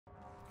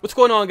What's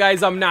going on,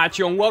 guys? I'm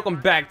Nacho, and welcome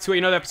back to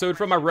another episode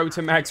from my Road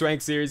to Max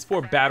Rank series for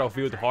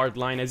Battlefield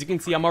Hardline. As you can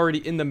see, I'm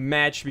already in the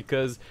match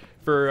because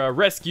for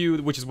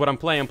Rescue, which is what I'm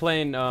playing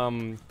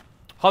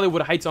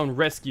Hollywood Heights on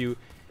Rescue.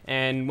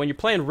 And when you're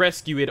playing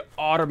Rescue, it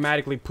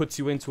automatically puts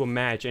you into a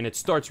match, and it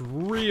starts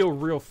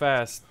real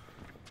fast.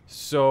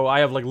 So I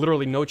have like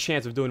literally no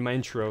chance of doing my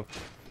intro.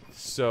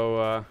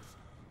 So,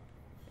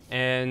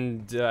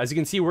 as you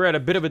can see, we're at a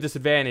bit of a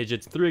disadvantage.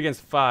 It's 3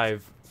 against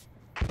 5.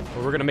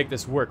 But we're gonna make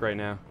this work right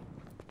now.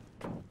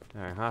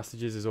 Alright,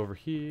 hostages is over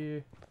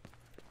here.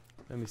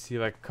 Let me see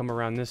if I can come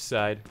around this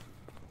side.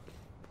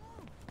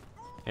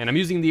 And I'm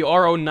using the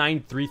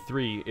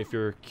RO933 if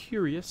you're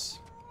curious.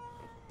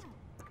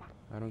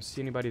 I don't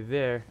see anybody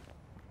there.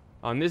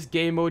 On this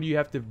game mode, you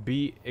have to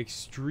be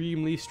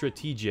extremely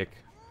strategic.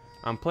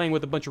 I'm playing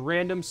with a bunch of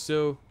randoms,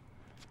 so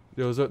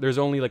there's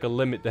only like a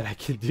limit that I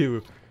can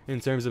do in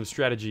terms of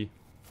strategy.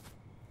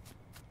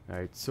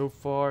 Alright, so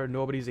far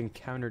nobody's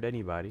encountered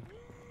anybody.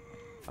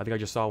 I think I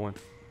just saw one.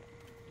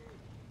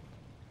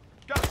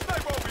 Got a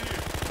sniper over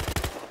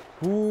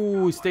here.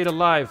 Ooh, he stayed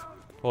alive.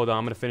 Hold on,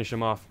 I'm gonna finish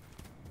him off.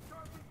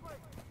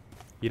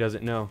 He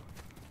doesn't know.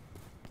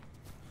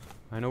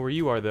 I know where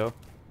you are, though.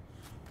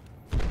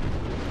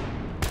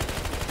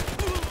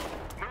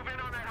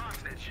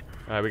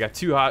 Alright, we got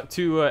two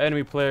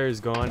enemy players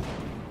gone.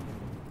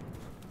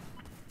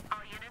 All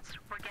units,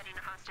 we're getting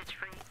a hostage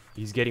free.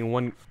 He's getting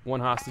one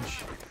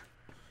hostage.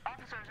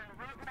 Officers en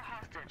route with a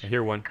hostage. I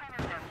hear one.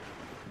 Cover them.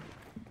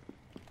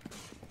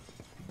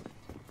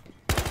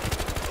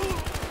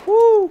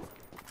 Woo!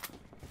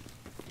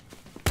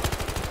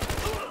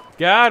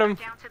 Got him.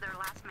 Down to their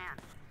last man.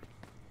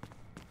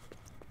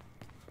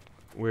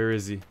 Where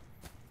is he?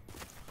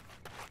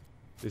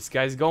 This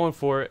guy's going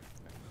for it.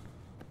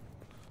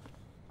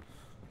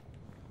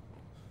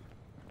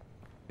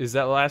 Is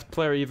that last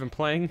player even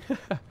playing?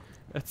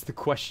 That's the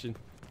question.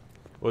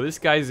 Well, this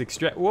guy's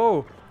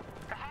whoa!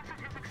 The hostage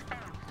is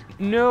exposed.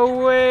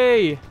 No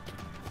way! More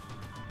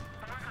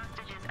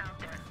hostages out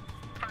there.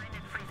 Find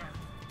and free them.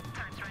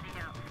 Time's running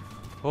out.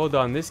 Hold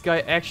on, this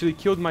guy actually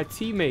killed my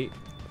teammate.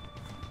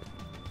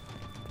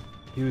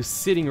 He was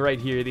sitting right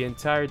here the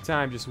entire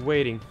time, just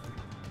waiting.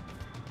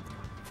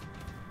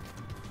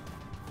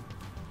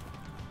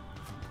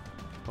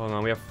 Hold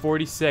on, we have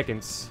 40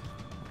 seconds.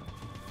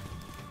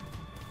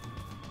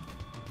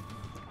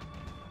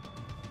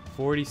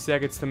 40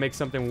 seconds to make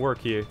something work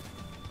here.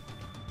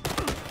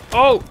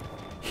 Oh!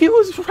 He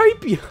was right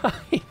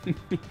behind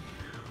me!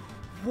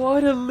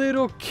 What a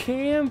little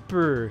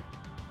camper!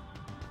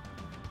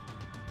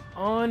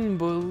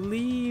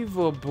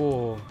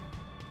 Unbelievable!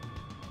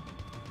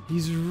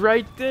 He's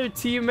right there,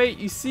 teammate.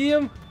 You see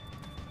him?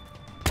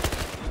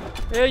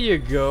 There you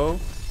go.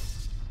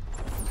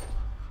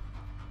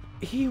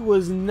 He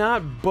was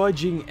not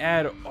budging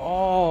at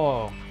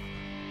all.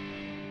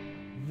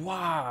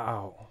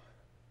 Wow.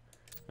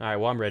 Alright,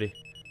 well, I'm ready.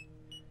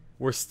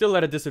 We're still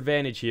at a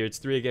disadvantage here. It's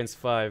 3 against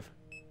 5.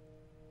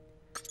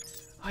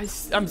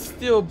 I'm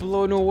still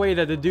blown away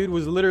that the dude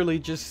was literally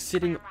just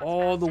sitting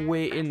all the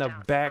way in the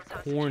back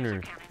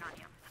corner.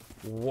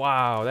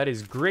 Wow, that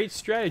is great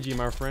strategy,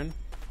 my friend.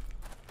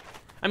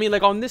 I mean,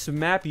 like, on this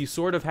map, you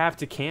sort of have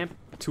to camp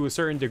to a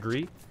certain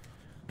degree.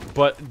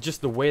 But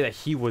just the way that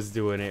he was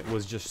doing it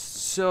was just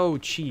so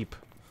cheap.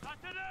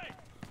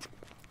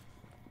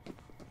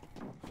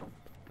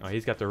 Oh,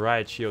 he's got the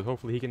riot shield.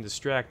 Hopefully he can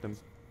distract them.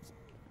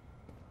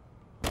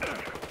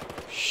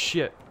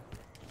 Shit.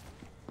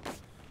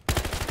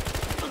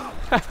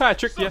 Haha,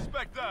 tricked ya.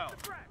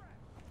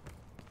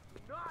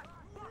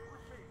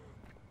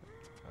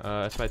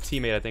 That's my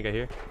teammate, I think I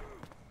hear.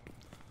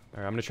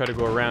 Alright, I'm gonna try to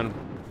go around.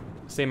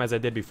 Same as I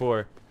did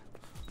before.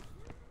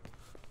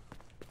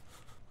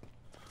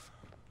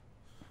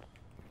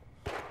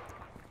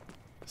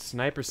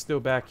 Sniper's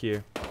still back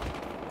here.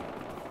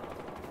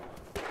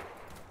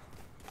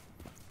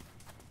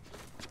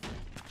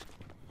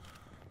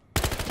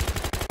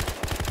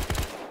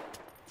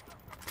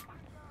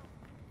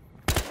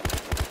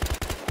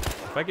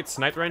 If I get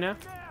sniped right now?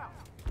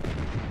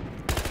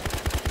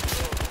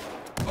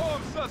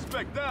 Armed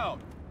suspect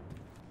down.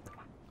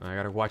 I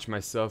gotta watch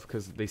myself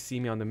because they see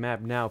me on the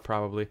map now,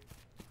 probably.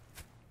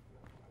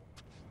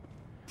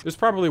 There's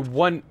probably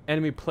one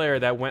enemy player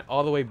that went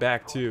all the way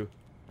back to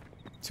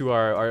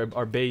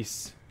our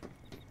base.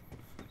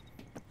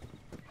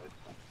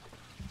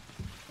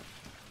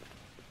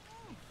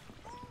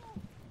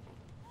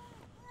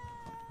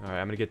 Alright,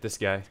 I'm gonna get this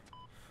guy.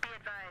 Be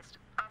advised.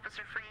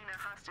 Officer freeing a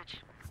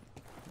hostage.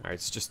 Alright,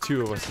 it's just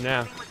 2 of us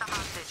now. With the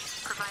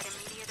hostage. Provide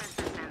immediate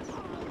assistance.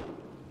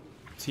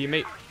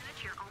 Teammate. All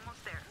units, you're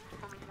almost there.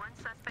 Only one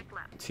suspect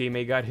left.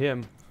 Teammate got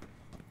him.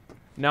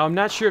 Now, I'm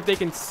not sure if they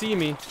can see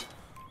me.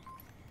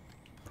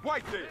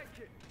 White there.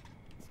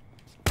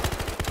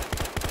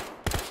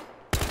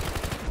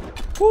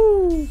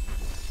 Woo!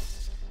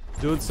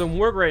 Doing some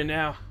work right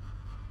now.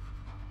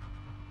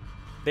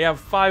 They have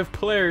 5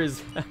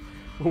 players, but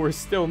we're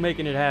still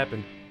making it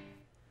happen.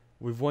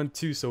 We've won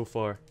 2 so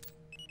far.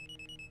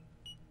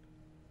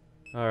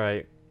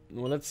 Alright.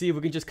 Well, let's see if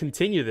we can just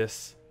continue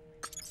this.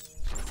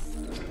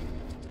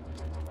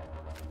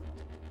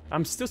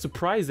 I'm still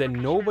surprised that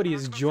nobody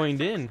has joined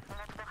in.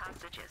 Multiple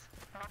hostages,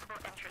 multiple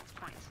entrance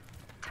points.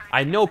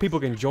 I know people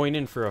can join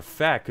in for a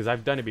fact, because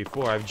I've done it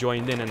before. I've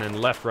joined in and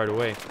then left right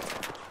away.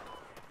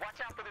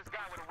 Watch out for this guy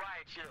with a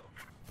riot shield.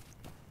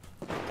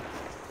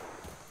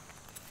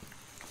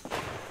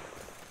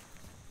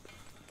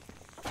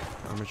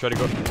 I'm gonna try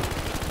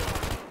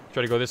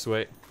to go this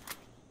way.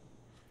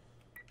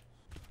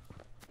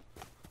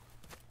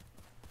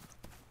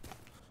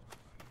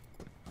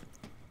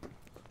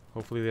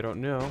 Hopefully they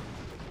don't know.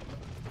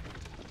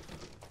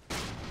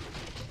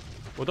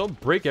 Well, don't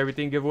break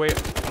everything, give away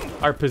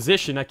our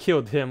position. I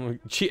killed him.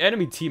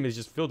 Enemy team is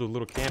just filled with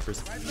little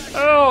campers.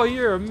 Oh,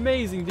 you're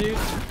amazing, dude.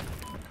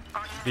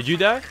 Did you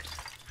die?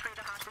 Free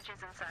the hostages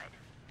inside.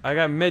 I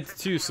got meds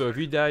too, so if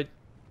you died,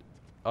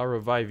 I'll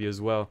revive you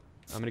as well.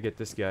 I'm gonna get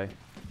this guy.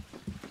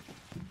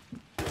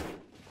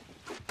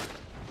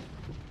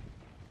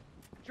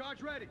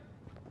 Charge ready.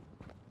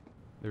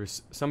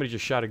 There's somebody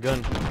just shot a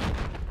gun.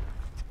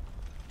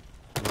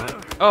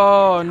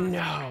 Oh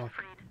no!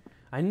 Freed.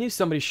 I knew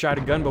somebody shot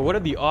a gun, but what are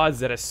the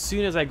odds that as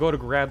soon as I go to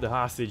grab the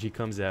hostage, he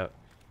comes out?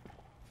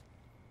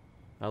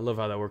 I love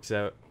how that works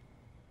out.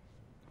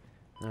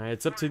 Alright,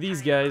 it's up to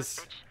these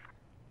guys.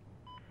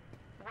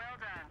 Well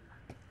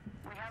done.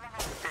 We have a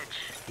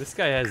hostage. This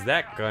guy has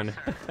that gun.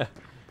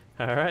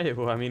 Alright,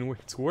 well, I mean,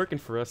 it's working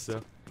for us,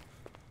 so.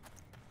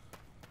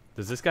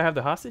 Does this guy have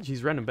the hostage?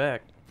 He's running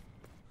back.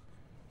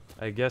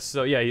 I guess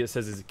so. Yeah, it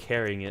says he's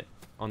carrying it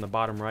on the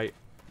bottom right.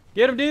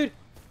 Get him, dude!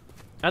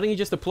 I think he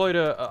just deployed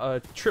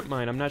a trip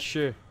mine. I'm not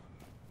sure.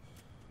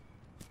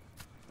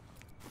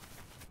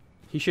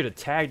 He should have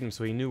tagged him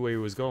so he knew where he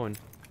was going.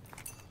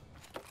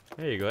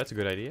 There you go. That's a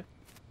good idea.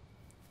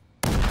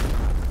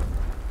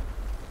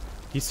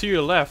 He's to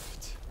your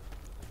left.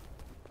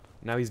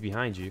 Now he's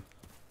behind you.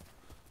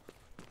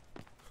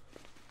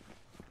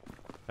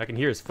 I can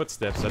hear his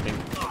footsteps, I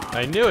think.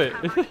 I knew it!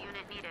 Cavalry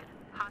unit needed.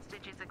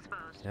 Hostage is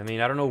exposed. I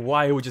mean, I don't know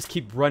why it would just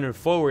keep running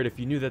forward if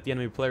you knew that the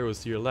enemy player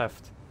was to your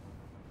left.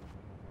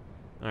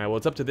 Alright, well,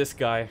 it's up to this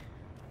guy.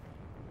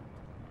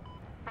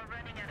 We're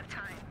running out of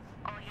time.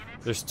 All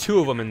units. There's two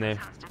of them in there.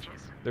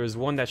 Hostages. There was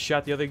one that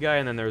shot the other guy,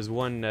 and then there was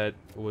one that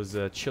was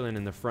chilling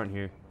in the front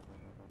here.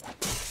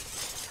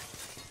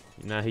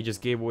 Now he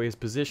just gave away his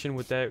position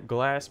with that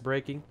glass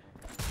breaking.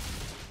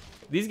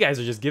 These guys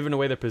are just giving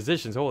away their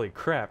positions. Holy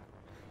crap.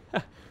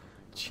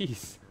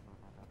 Jeez.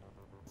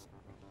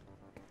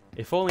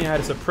 If only I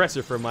had a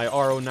suppressor for my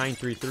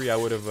RO933, I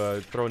would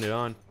have thrown it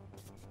on.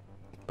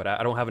 But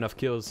I don't have enough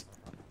kills.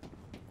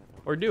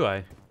 Or do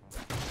I?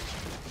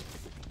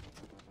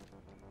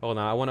 Hold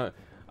on,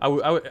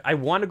 I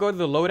want to go to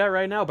the loadout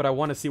right now, but I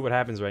want to see what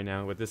happens right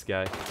now with this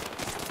guy.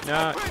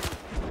 Nah.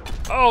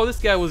 Oh, this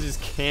guy was just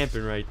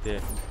camping right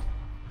there.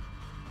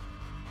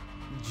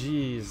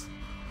 Jeez.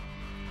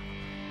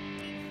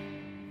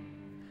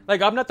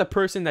 Like, I'm not the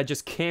person that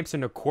just camps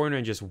in a corner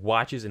and just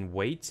watches and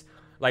waits.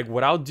 Like,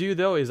 what I'll do,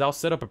 though, is I'll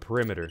set up a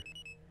perimeter.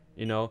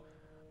 You know?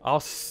 I'll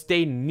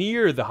stay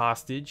near the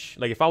hostage.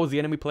 Like, if I was the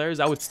enemy players,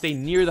 I would stay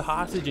near the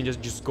hostage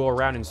and just go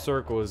around in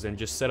circles and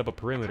just set up a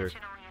perimeter.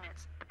 Attention all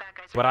units. The bad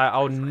guys are But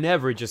I'll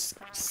never just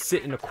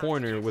sit in a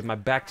corner with my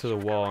back to the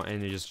wall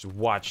and just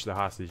watch the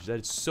hostage.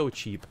 That is so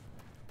cheap.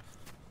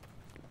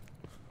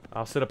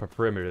 I'll set up a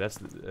perimeter.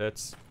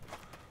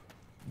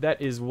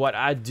 That is what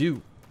I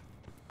do.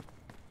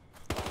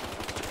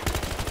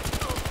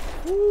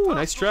 Ooh,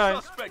 nice try.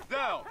 Suspect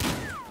down.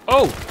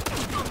 Oh!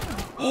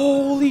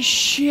 Holy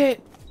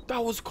shit!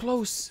 That was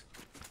close.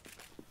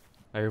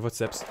 I hear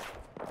footsteps.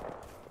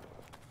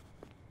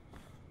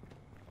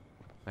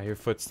 I hear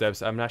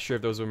footsteps. I'm not sure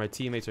if those were my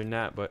teammates or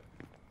not, but...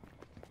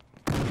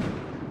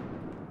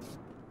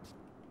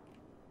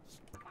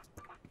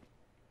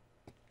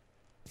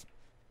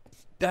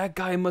 That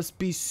guy must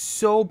be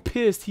so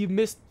pissed he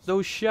missed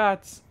those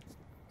shots.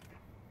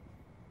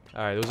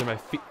 Alright, those are my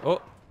feet.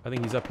 Oh, I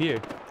think he's up here.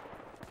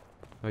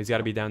 Oh, he's got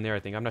to be down there, I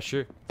think. I'm not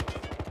sure.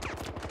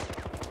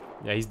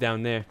 Yeah, he's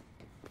down there.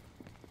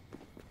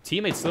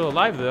 Teammate's still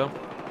alive, though.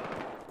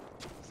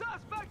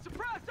 Suspect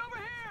suppressed over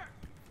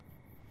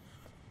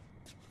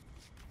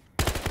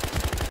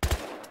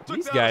here.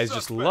 These guys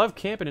just love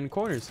camping in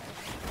corners.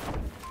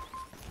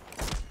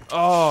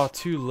 Oh,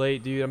 too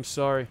late, dude. I'm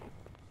sorry.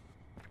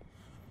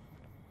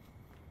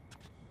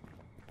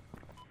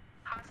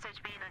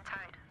 hostage being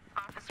untied.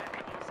 Officer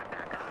could use some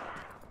backup.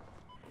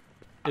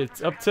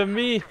 It's up to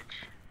me.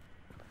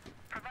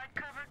 Provide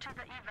cover to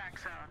the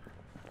evac zone.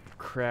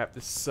 Crap,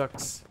 this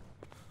sucks.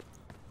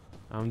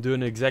 I'm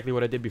doing exactly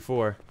what I did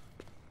before.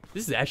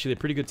 This is actually a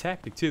pretty good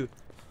tactic, too.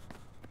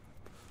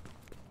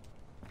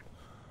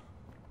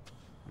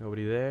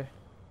 Nobody there.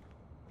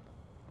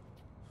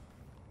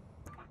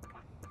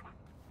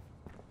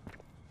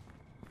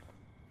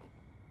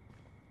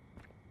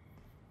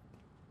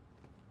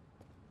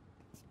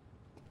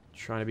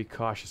 Trying to be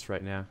cautious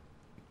right now.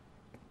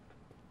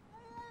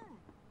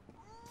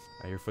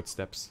 I hear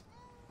footsteps.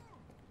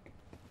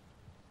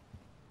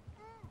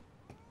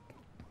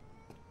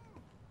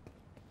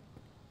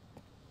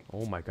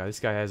 Oh my god, this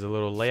guy has a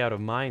little layout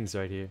of mines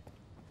right here.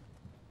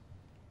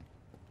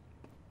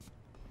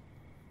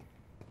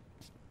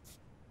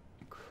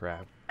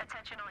 crap.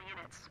 Attention all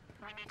units.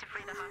 We need to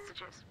free the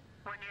hostages.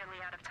 We're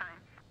nearly out of time.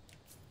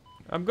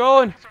 I'm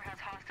going. Officer has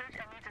hostage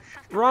and needs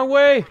assistance. Wrong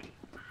way.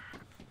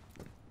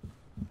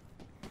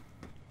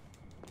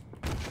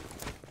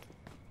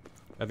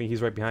 I think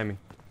he's right behind me.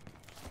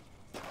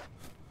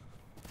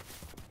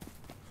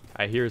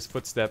 I hear his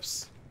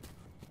footsteps.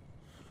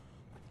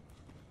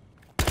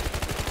 Only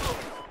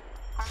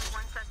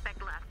one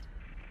suspect left.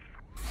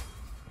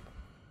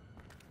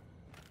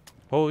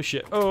 Holy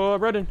shit. Oh,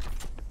 I'm running.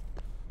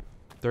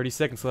 30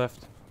 seconds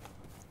left.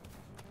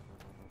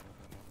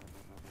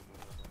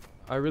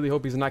 I really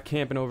hope he's not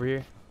camping over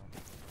here.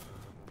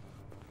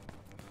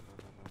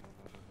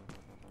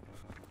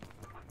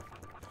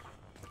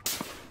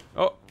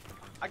 Oh.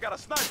 I got a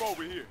sniper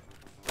over here.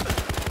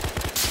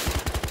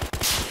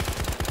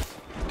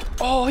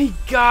 Oh, he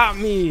got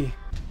me.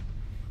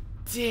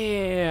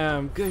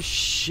 Damn, good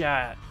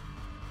shot.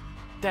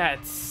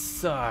 That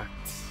sucked.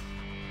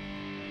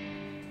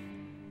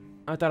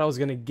 I thought I was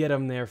gonna get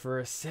him there for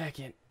a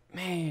second.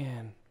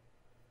 Man.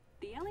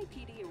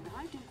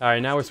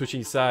 Alright, now we're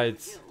switching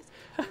sides.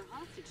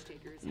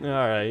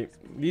 Alright.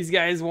 These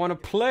guys want to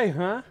play,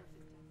 huh?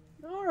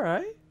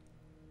 Alright.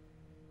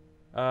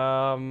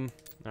 Alright,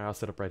 I'll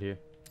set up right here.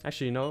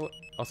 Actually, you know what?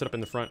 I'll set up in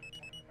the front.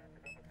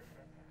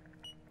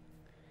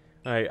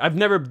 Alright, I've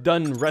never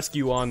done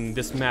rescue on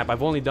this map.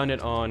 I've only done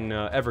it on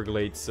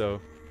Everglades, so...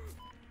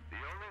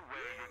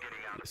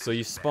 So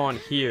you spawn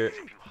here,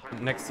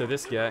 next to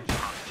this guy.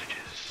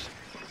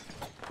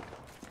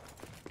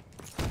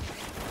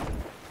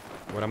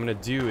 What I'm gonna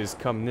do is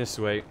come this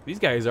way. These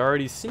guys are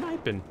already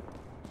sniping.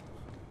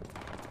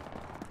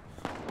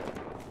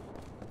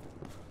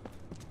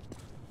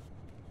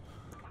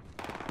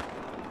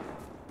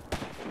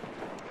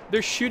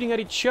 They're shooting at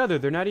each other.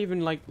 They're not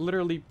even, like,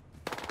 literally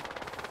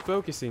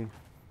focusing.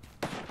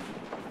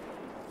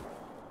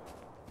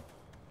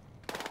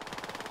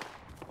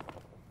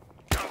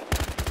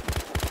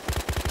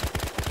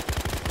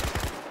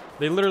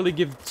 They literally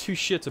give two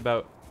shits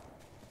about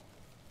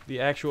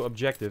the actual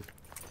objective.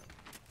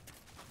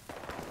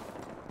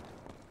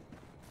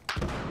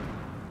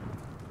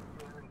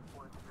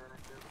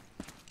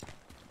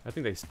 I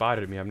think they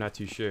spotted me, I'm not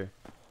too sure.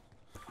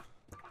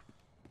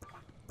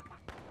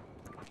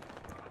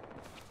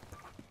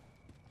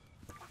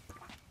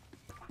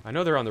 I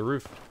know they're on the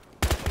roof.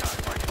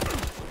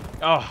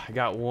 Oh, I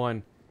got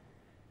one.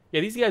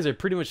 Yeah, these guys are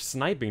pretty much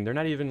sniping. They're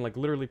not even, like,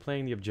 literally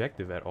playing the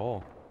objective at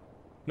all.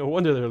 No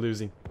wonder they're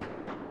losing.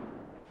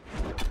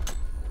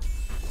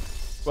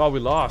 Well, we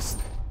lost.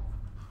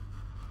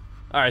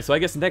 Alright, so I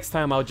guess next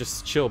time I'll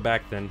just chill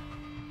back then.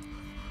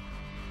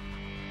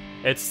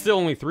 It's still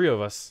only 3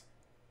 of us.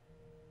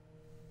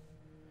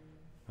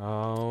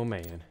 Oh,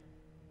 man.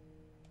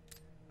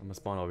 I'm gonna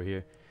spawn over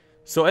here.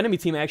 So enemy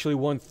team actually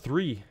won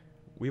 3.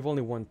 We've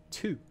only won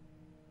 2.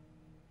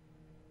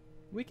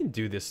 We can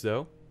do this,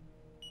 though.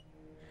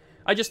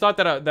 I just thought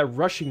that that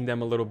rushing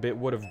them a little bit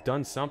would have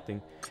done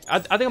something. I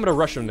think I'm going to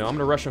rush them, though. I'm going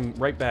to rush them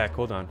right back.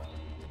 Hold on.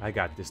 I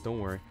got this. Don't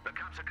worry. The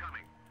cops are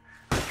coming.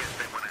 I guess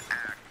they want to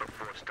act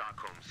before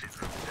Stockholm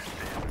syndrome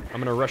sets in.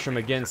 I'm going to rush them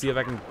again. See if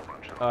I can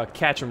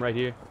catch them right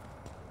here.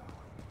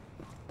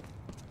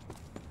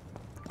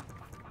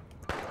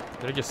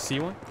 Did I just see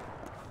one?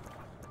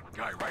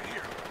 Guy right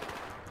here.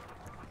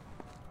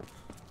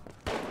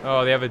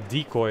 Oh, they have a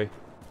decoy.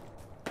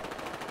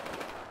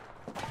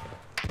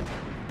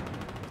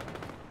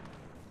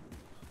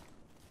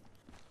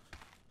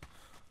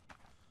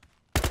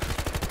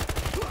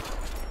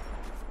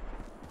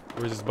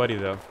 Where's his buddy,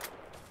 though?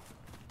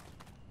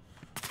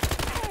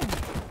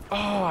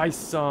 Oh, I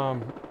saw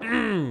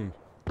him.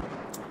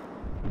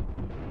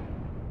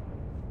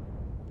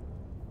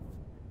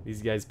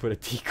 These guys put a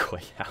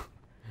decoy out.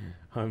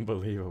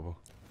 Unbelievable.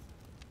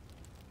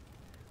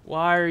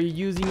 Why are you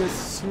using a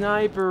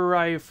sniper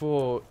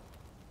rifle?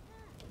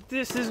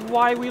 This is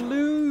why we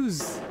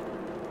lose.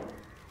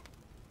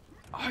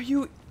 Are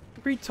you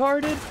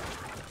retarded?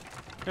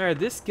 Alright,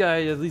 this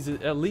guy at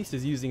least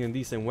is using a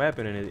decent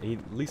weapon, and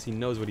at least he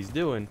knows what he's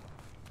doing.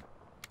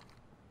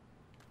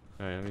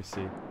 Alright, let me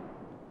see.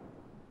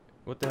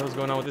 What the hell's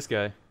going on with this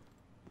guy?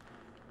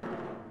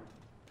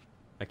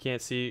 I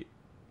can't see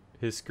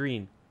his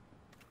screen.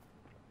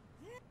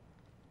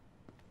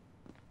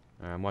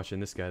 Alright, I'm watching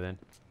this guy then.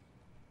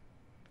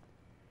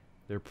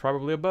 They're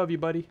probably above you,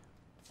 buddy.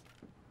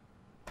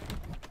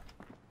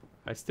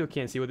 I still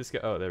can't see what this guy...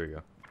 Oh, there we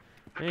go.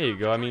 There you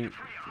go. I mean,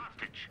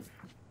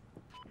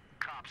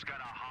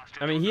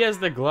 he has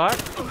the Glock,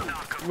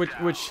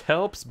 which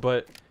helps,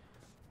 but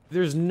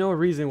there's no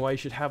reason why you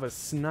should have a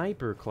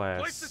sniper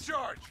class. Place the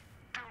charge.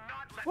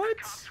 What?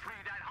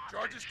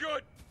 Charge is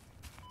good.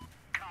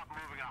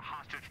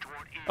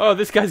 Oh,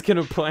 this guy's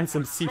gonna plant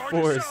some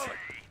C4s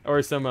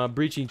or some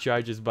breaching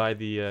charges by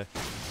the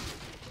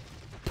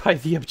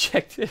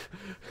objective.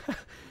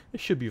 It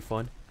should be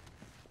fun.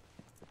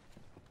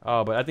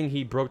 Oh, but I think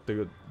he broke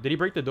the... Did he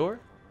break the door?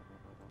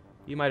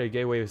 He might have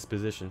gave away his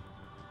position.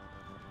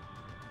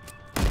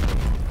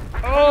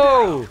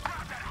 Oh!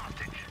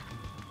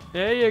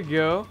 There you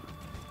go.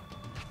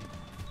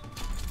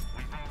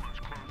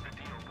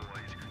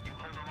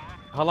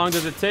 How long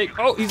does it take?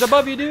 Oh, he's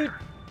above you, dude.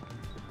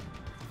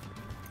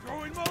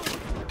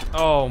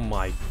 Oh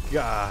my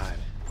god.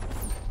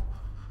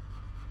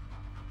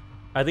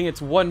 I think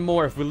it's one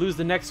more. If we lose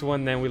the next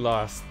one, then we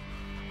lost.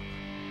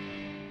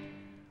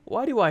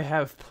 Why do I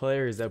have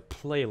players that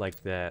play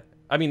like that?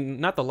 I mean,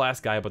 not the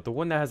last guy, but the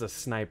one that has a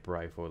sniper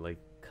rifle. Like,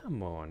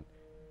 come on.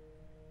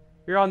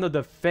 You're on the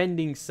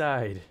defending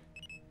side.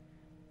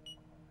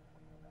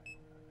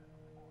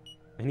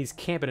 And he's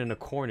camping in a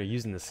corner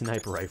using the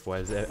sniper rifle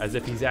as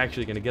if he's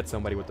actually going to get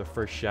somebody with the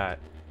first shot.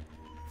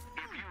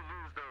 If you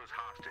lose those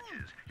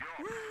hostages,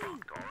 you're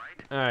fucked,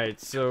 alright? Alright,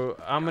 so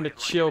I'm going to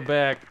chill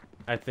back,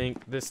 I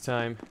think, this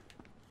time.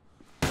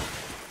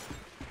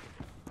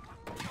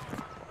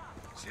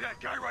 See that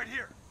guy right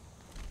here?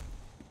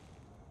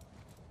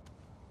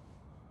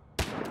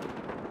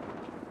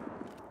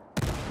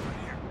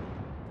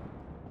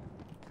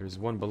 There's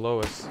one below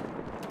us.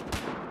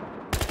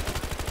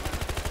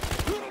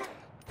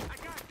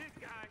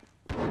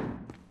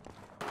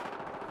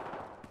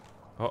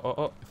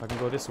 Oh, if I can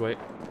go this way.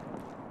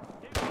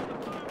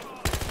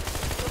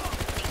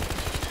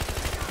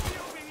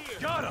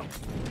 Got him!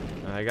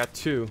 I got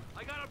two.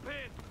 I got a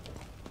pin!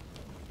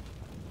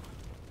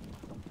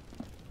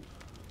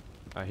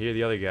 I hear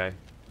the other guy.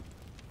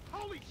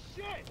 Holy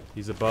shit!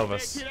 He's above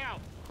us. Get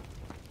out!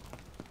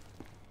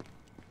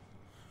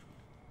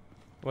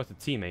 What's a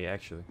teammate,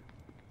 actually?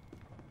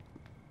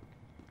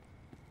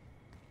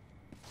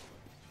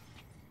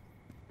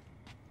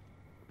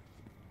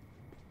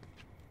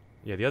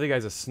 Yeah, the other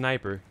guy's a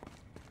sniper.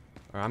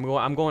 Alright,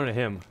 I'm going to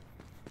him.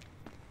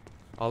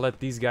 I'll let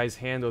these guys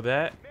handle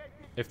that.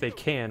 If they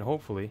can,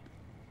 hopefully.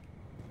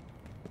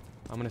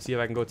 I'm gonna see if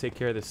I can go take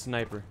care of this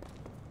sniper.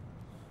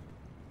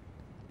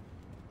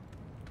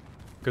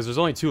 Because there's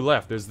only two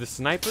left. There's this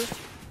sniper.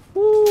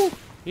 Woo!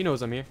 He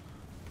knows I'm here.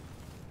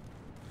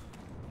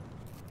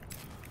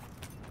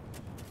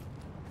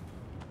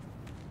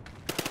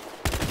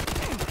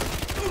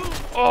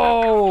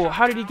 Oh!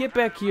 How did he get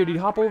back here? Did he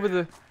hop over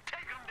the...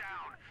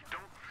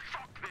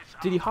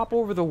 Did he hop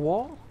over the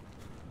wall?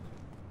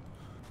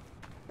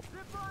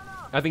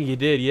 I think he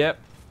did, yep.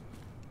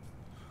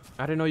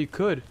 I didn't know you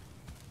could.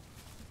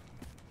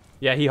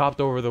 Yeah, he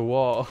hopped over the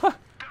wall.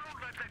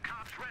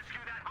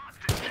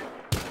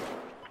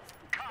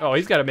 Oh,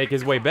 he's got to make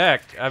his way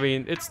back. I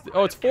mean,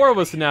 it's four of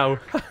us now.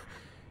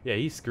 Yeah,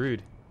 he's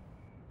screwed.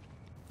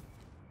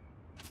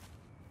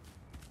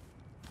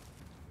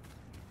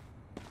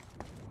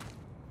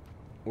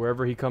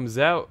 Wherever he comes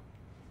out.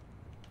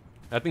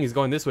 I think he's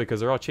going this way because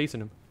they're all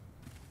chasing him.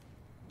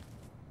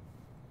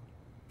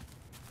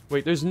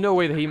 Wait, there's no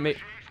way that he made...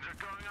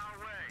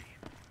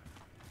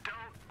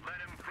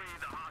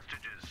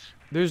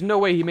 There's no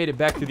way he made it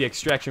back to the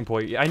extraction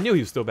point. I knew he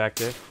was still back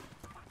there.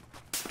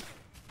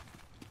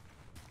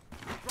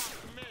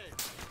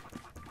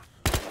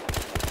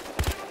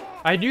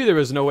 I knew there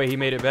was no way he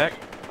made it back.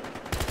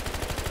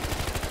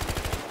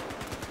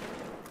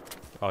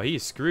 Oh,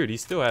 he's screwed. He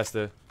still has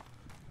to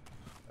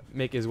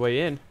make his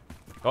way in.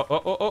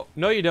 Oh.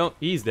 No, you don't.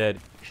 He's dead.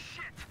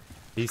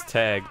 He's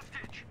tagged.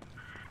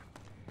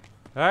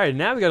 Alright,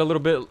 now we got a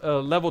little bit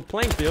leveled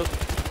playing field.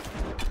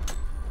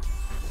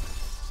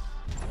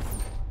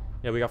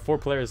 Yeah, we got 4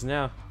 players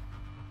now.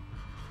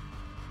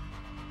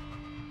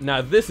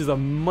 Now, this is a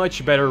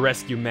much better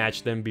rescue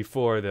match than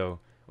before, though.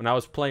 When I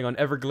was playing on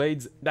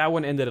Everglades, that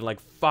one ended in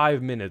like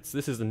 5 minutes.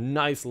 This is a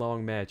nice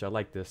long match. I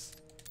like this.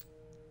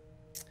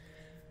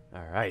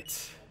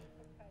 Alright.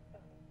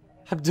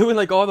 I'm doing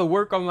like all the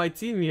work on my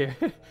team here.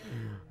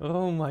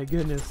 Oh my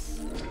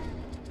goodness.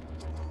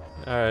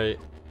 Alright.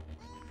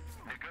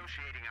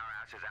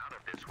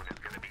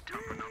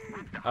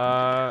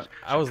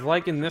 I was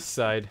liking this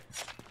side.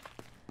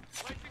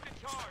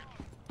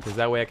 Because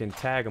that way I can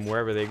tag them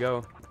wherever they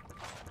go.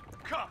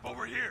 Cop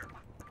over here.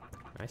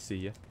 I see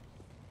ya.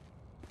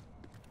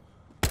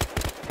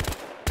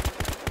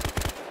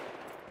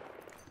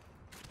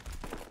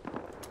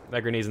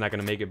 That grenade's not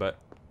gonna make it, but...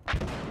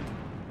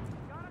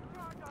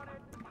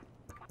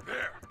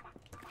 There.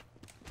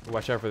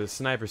 Watch out for the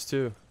snipers,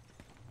 too.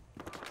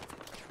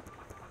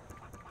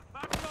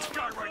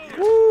 Right here.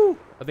 Woo!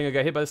 I think I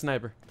got hit by the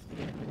sniper.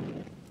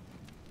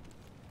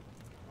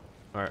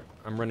 Alright,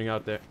 I'm running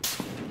out there.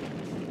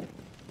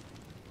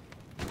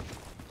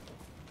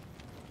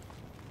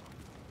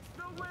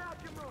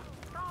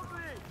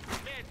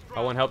 I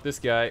want to help this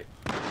guy.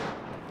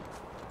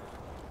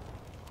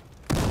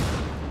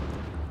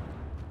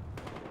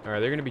 Alright,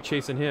 they're going to be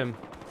chasing him.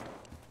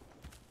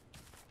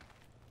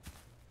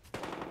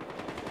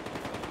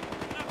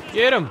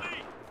 Get him!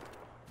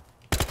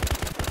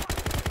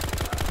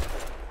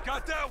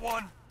 Got that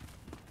one.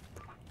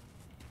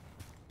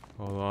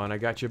 Hold on, I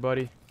got you,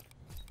 buddy.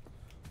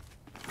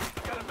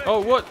 Oh,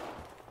 what?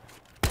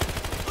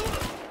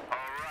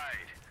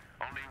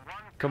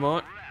 Come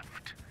on.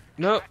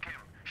 No.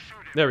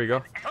 There we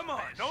go. Come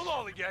on, no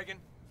lollygagging.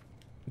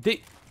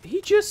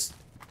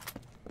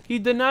 He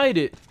denied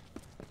it.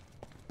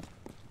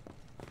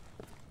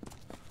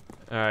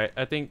 Alright,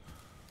 I think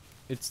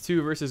it's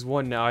 2 versus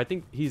 1 now. I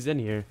think he's in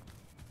here.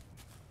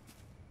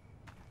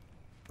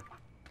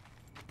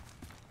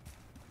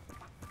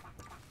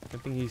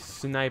 think he's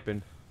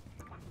sniping.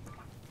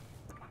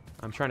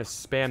 I'm trying to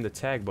spam the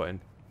tag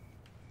button.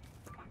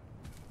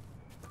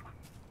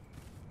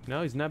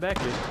 No, he's not back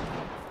here.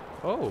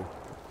 Oh.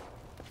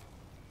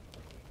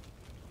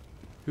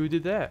 Who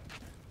did that?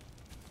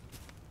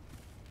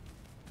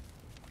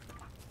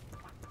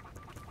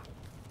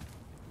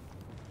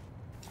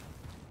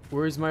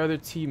 Where's my other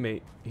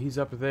teammate? He's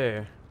up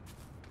there.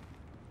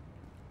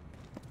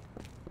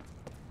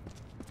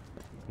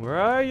 Where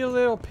are you,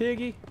 little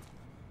piggy?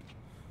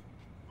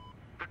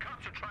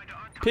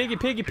 Piggy,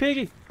 piggy,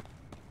 piggy!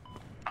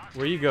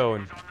 Where you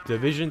going?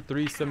 Division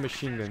 3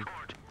 submachine gun.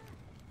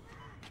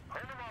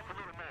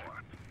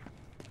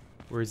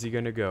 Where's he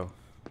gonna go?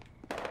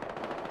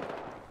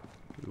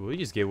 Will you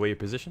just give away your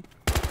position?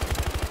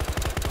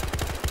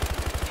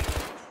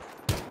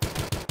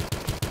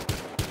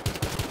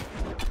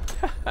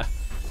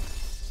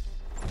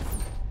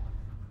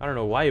 I don't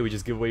know why you would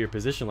just give away your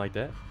position like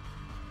that.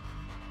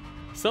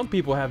 Some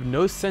people have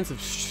no sense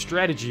of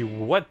strategy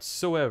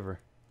whatsoever.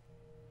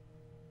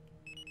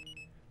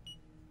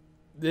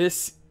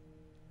 This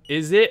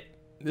is it.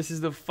 This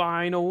is the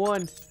final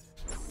one. The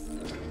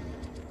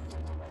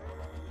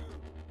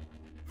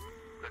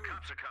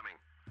cops are coming.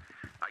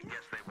 I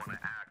guess they want to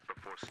act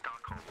before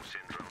Stockholm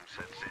syndrome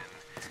sets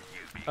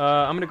in.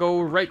 I'm gonna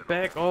go right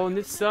back on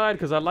this side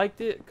because I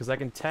liked it, because I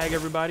can tag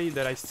everybody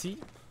that I see.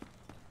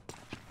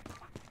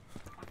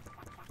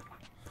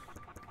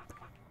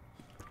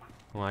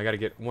 Well, I gotta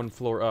get one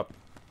floor up.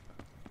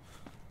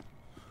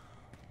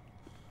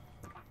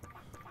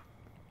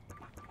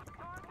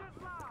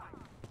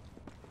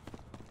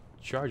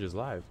 Charge is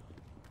live.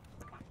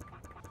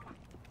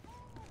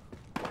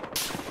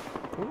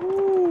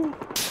 Ooh.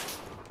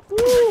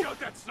 Ooh. Out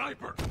that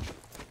sniper.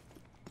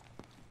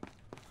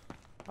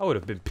 I would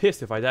have been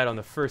pissed if I died on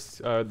the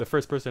first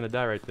person to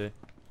die right there.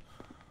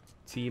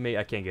 Teammate,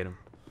 I can't get him.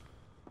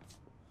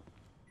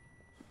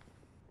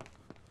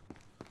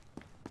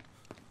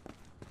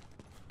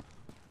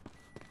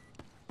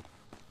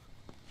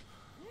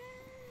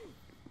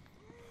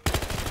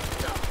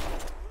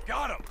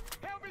 Got him.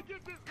 Help me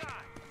get this guy.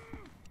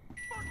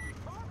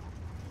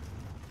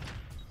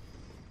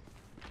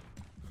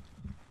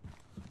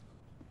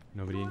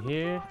 Nobody in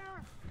here.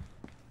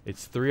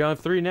 It's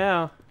 3-on-3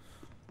 now.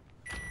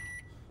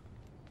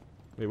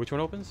 Wait, which one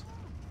opens?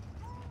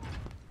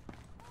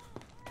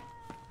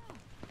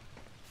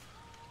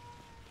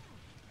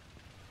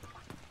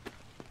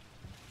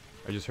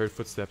 I just heard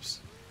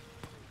footsteps.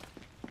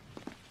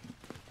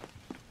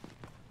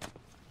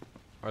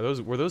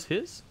 Were those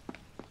his?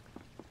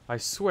 I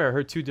swear I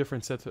heard two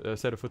different set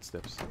of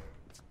footsteps.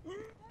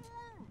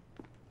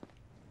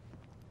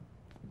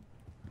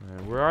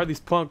 Alright, where are these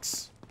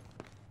punks?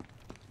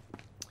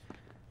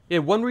 Yeah,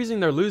 one reason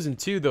they're losing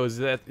too, though, is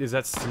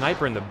that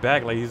sniper in the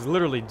back. Like, he's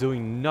literally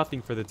doing nothing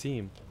for the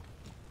team.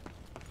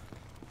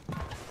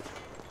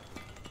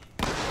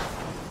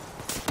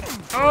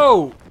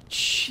 Oh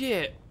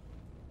shit!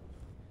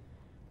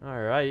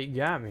 All right, you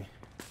got me.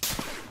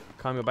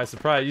 Caught me by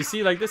surprise. You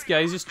see, like this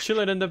guy, he's just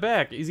chilling in the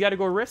back. He's got to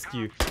go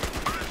rescue.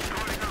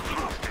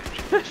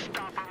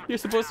 You're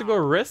supposed to go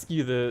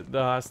rescue the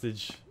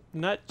hostage,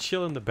 not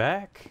chill in the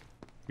back.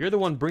 You're the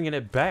one bringing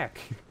it back.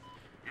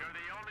 You're the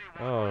only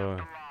one left Oh.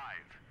 alive.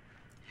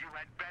 You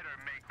had better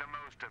make the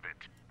most of it.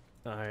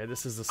 Alright,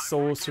 this is a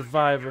sole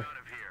survivor. Out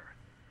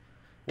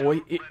of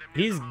here. Well,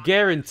 he's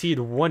guaranteed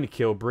one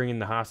kill bringing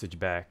the hostage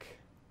back.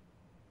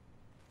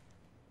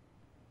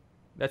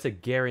 That's a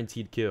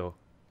guaranteed kill.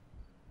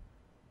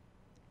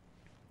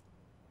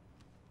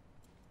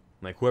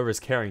 Like, whoever's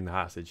carrying the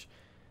hostage.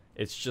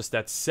 It's just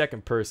that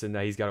second person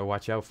that he's got to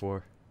watch out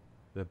for.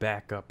 The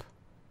backup.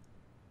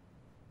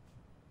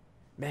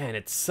 Man,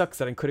 it sucks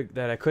that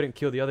I couldn't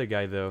kill the other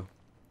guy, though.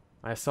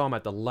 I saw him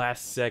at the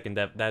last second.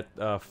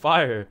 That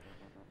fire,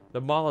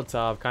 the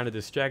Molotov, kind of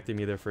distracted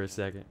me there for a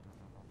second.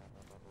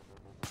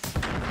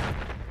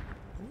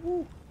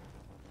 Woo.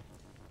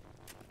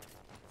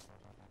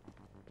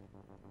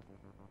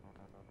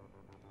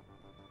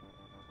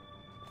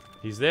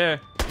 He's there.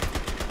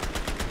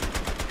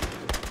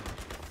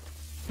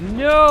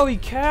 No, he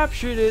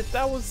captured it.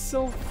 That was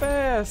so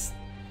fast.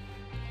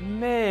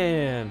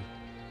 Man.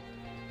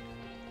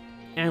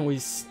 And we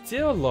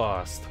still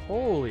lost.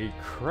 Holy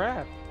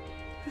crap.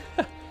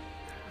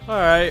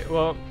 Alright,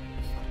 well,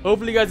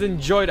 hopefully you guys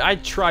enjoyed. I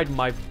tried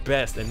my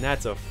best, and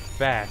that's a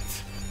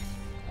fact.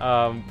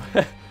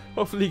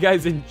 Hopefully you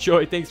guys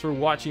enjoyed. Thanks for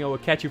watching. I will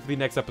catch you for the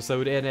next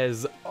episode. And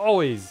as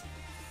always,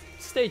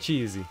 stay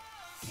cheesy.